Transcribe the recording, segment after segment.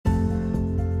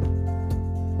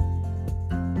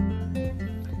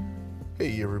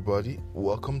Hey everybody,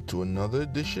 welcome to another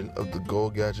edition of the Go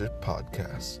Gadget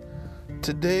Podcast.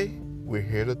 Today, we're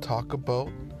here to talk about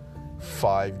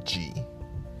 5G.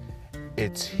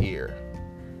 It's here.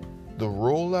 The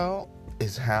rollout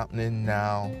is happening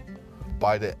now.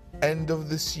 By the end of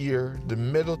this year, the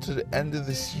middle to the end of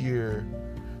this year,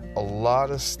 a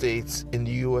lot of states in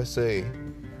the USA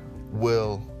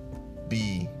will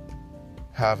be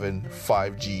having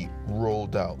 5G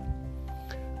rolled out.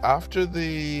 After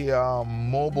the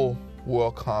Mobile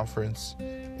World Conference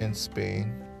in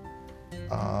Spain,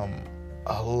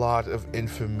 a lot of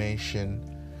information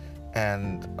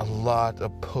and a lot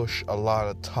of push, a lot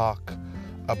of talk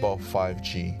about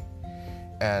 5G.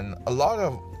 And a lot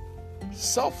of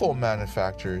cell phone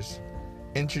manufacturers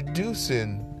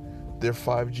introducing their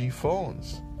 5G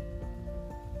phones.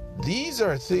 These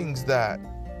are things that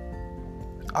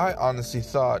I honestly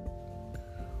thought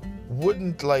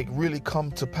wouldn't really come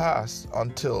to pass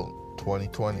until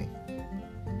 2020.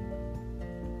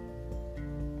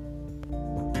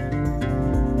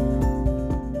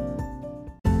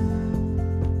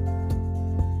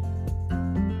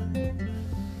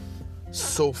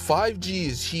 So 5G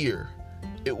is here.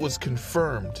 It was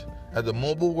confirmed at the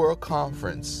Mobile World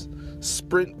Conference.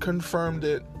 Sprint confirmed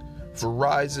it,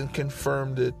 Verizon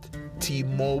confirmed it,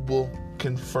 T-Mobile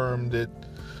confirmed it.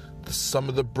 Some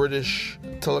of the British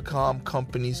telecom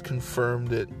companies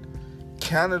confirmed it.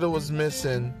 Canada was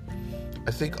missing.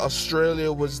 I think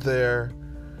Australia was there.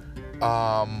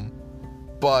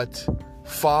 But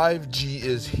 5G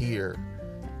is here.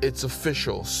 It's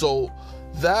official. So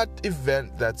that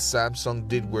event that Samsung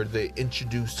did where they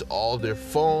introduced all their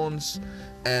phones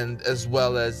and as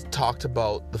well as talked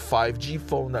about the 5G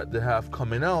phone that they have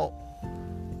coming out,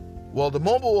 well, the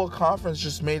Mobile World Conference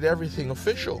just made everything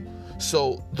official.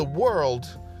 So the world,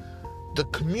 the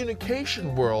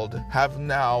communication world, have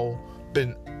now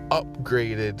been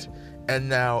upgraded, and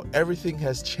now everything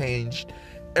has changed.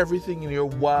 Everything in your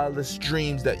wildest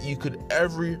dreams that you could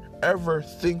ever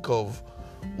think of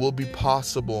will be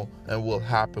possible and will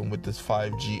happen with this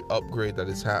 5G upgrade that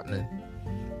is happening.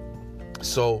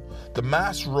 So the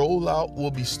mass rollout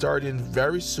will be starting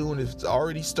very soon. It's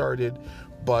already started,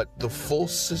 but the full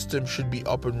system should be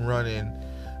up and running.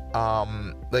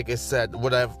 Like I said,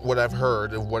 what I've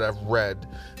heard and what I've read,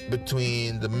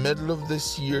 between the middle of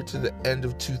this year to the end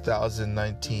of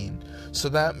 2019. So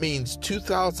that means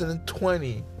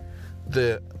 2020,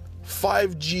 the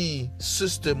 5G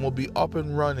system will be up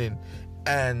and running,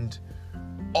 and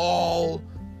all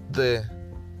the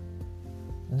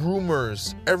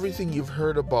rumors, everything you've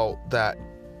heard about that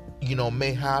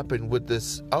may happen with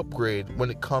this upgrade when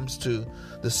it comes to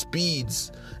the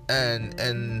speeds and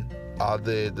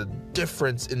the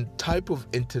difference in type of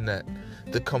internet,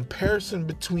 the comparison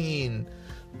between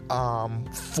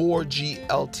 4G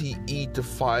LTE to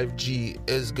 5G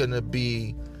is gonna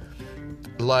be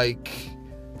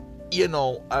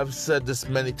I've said this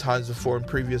many times before in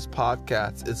previous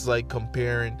podcasts, it's like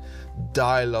comparing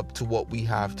dial-up to what we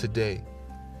have today.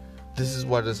 This is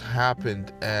what has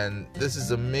happened, and this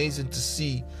is amazing to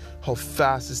see how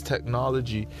fast this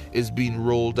technology is being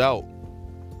rolled out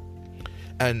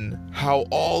and how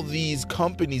all these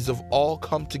companies have all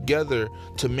come together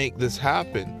to make this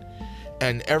happen.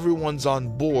 And everyone's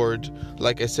on board.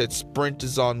 Like I said, Sprint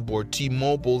is on board,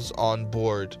 T-Mobile's on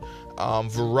board,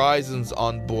 Verizon's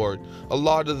on board. A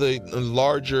lot of the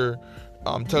larger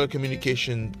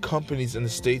telecommunication companies in the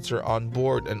States are on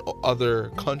board, and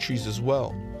other countries as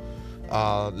well.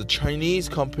 The Chinese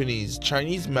companies,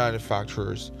 Chinese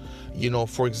manufacturers,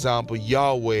 for example,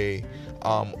 Huawei,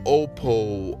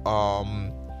 Oppo,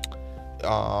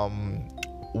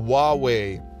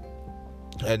 Huawei,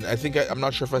 and I'm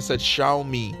not sure if I said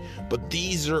Xiaomi, but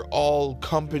these are all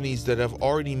companies that have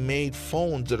already made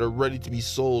phones that are ready to be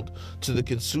sold to the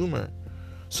consumer.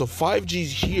 So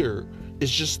 5G's here.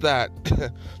 It's just that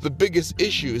the biggest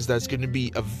issue is that it's going to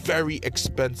be a very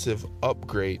expensive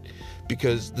upgrade,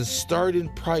 because the starting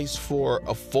price for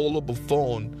a foldable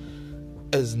phone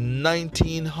is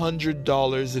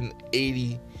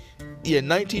 $1,980. Yeah,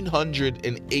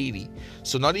 $1,980.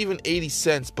 So not even 80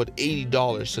 cents, but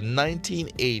 $80. So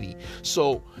 $1,980.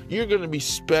 So you're going to be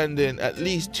spending at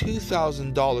least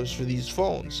 $2,000 for these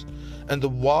phones. And the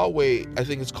Huawei, I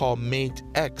think it's called Mate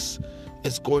X,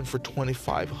 is going for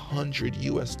 $2,500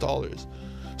 US.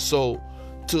 So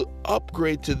to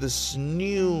upgrade to this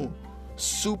new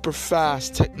super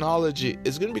fast technology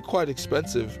is going to be quite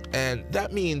expensive, and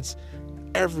that means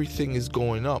everything is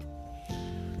going up.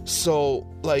 So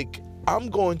I'm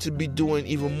going to be doing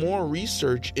even more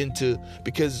research into,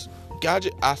 because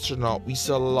Gadget Astronaut, we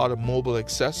sell a lot of mobile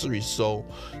accessories. So,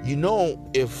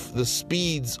 if the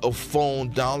speeds of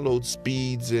phone download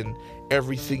speeds and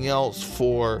everything else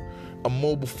for a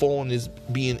mobile phone is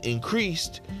being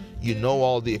increased,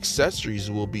 all the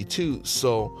accessories will be too.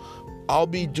 So I'll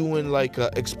be doing like an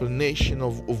explanation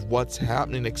of what's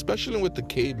happening, especially with the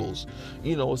cables.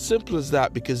 As simple as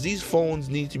that, because these phones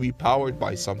need to be powered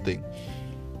by something.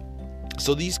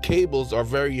 So these cables are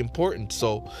very important.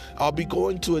 So I'll be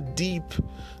going to a deep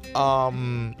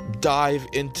dive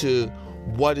into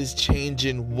what is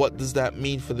changing, what does that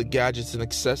mean for the gadgets and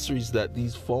accessories that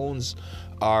these phones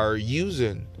are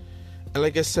using. And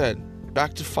like I said,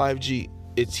 back to 5G,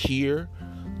 it's here.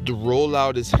 The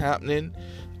rollout is happening.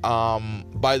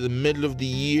 By the middle of the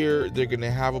year, they're going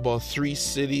to have about 3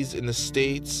 cities in the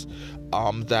States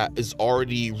that is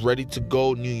already ready to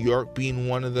go. New York being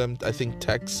one of them. I think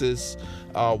Texas,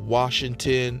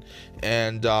 Washington,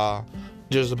 and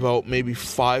there's about maybe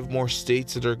 5 more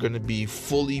states that are going to be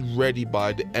fully ready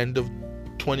by the end of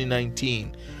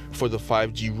 2019 for the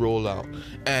 5G rollout.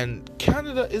 And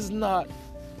Canada is not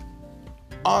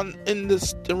at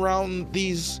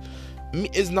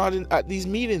these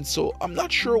meetings, so I'm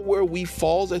not sure where we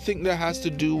falls. I think that has to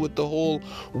do with the whole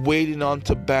waiting on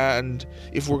to ban,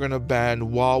 if we're gonna ban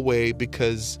Huawei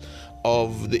because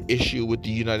of the issue with the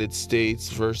United States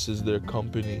versus their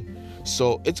company.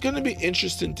 So it's going to be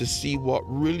interesting to see what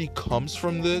really comes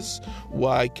from this,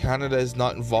 why Canada is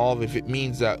not involved, if it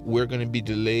means that we're going to be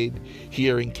delayed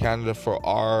here in Canada for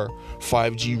our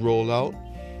 5G rollout.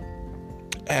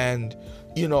 And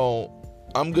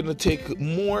I'm going to take a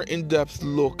more in-depth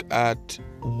look at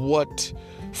what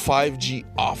 5G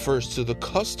offers to the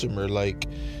customer. Like,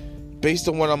 based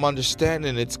on what I'm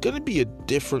understanding, it's going to be a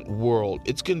different world.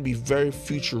 It's going to be very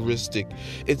futuristic.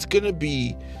 It's going to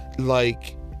be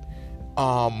like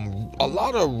a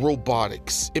lot of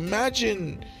robotics.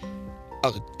 Imagine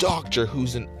a doctor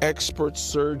who's an expert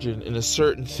surgeon in a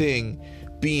certain thing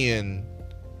being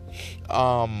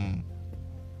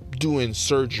doing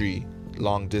surgery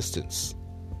long distance.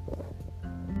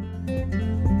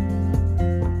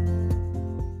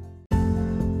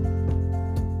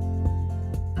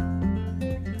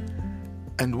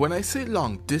 And when I say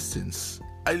long distance,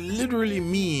 I literally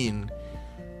mean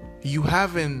you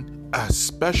having a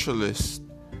specialist,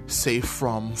 say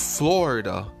from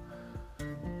Florida,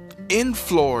 in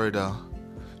Florida,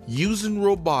 using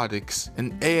robotics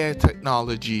and AI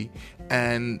technology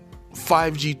and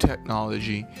 5G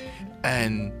technology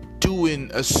and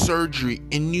doing a surgery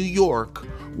in New York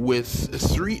with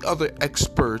 3 other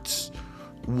experts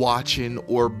watching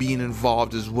or being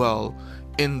involved as well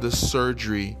in the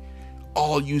surgery,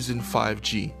 all using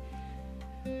 5G.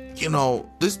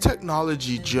 This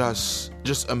technology just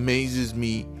amazes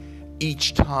me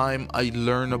each time I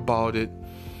learn about it.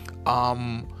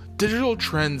 Digital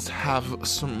Trends have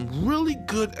some really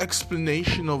good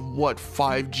explanation of what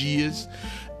 5G is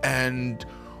and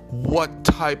what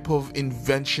type of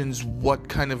inventions, what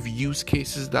kind of use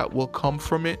cases that will come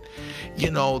from it.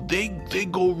 They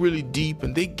go really deep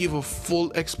and they give a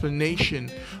full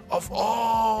explanation of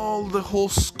all the whole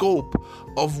scope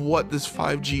of what this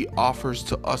 5G offers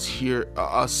to us here,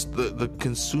 the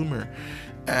consumer.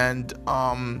 And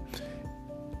I'm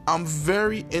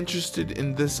very interested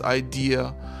in this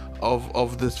idea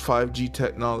of this 5G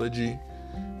technology.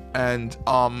 And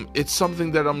it's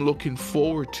something that I'm looking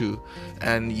forward to.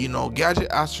 And Gadget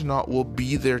Astronaut will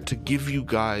be there to give you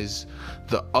guys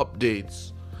the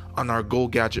updates on our Go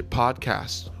Gadget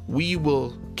podcast. We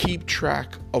will keep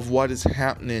track of what is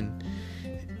happening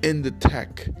in the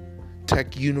tech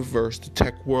universe, the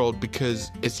tech world, because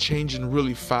it's changing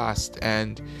really fast.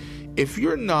 And if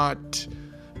you're not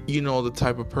the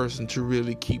type of person to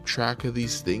really keep track of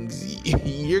these things,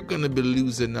 you're gonna be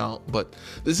losing out. But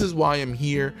this is why I'm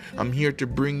here. I'm here to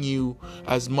bring you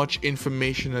as much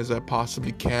information as I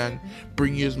possibly can,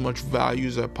 bring you as much value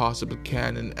as I possibly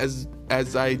can. And as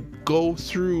I go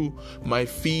through my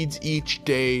feeds each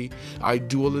day, I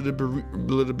do a little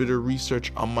bit of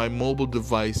research on my mobile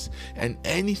device, and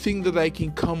anything that I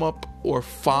can come up or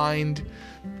find,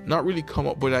 not really come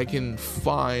up, but I can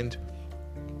find,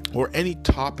 or any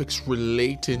topics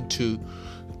relating to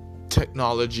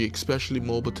technology, especially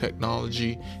mobile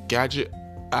technology, Gadget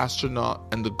Astronaut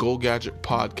and the Go Gadget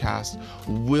podcast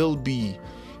will be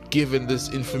giving this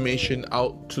information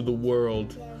out to the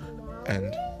world.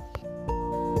 And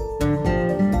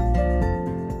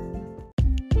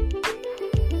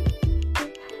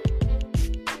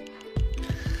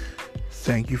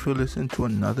thank you for listening to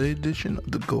another edition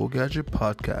of the Go Gadget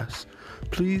podcast.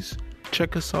 Please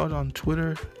check us out on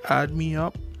Twitter, add me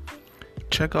up,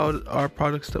 Check out our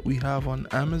products that we have on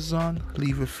Amazon,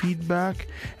 leave a feedback,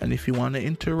 and if you want to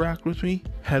interact with me,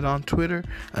 head on Twitter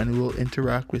and we'll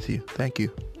interact with you. Thank you.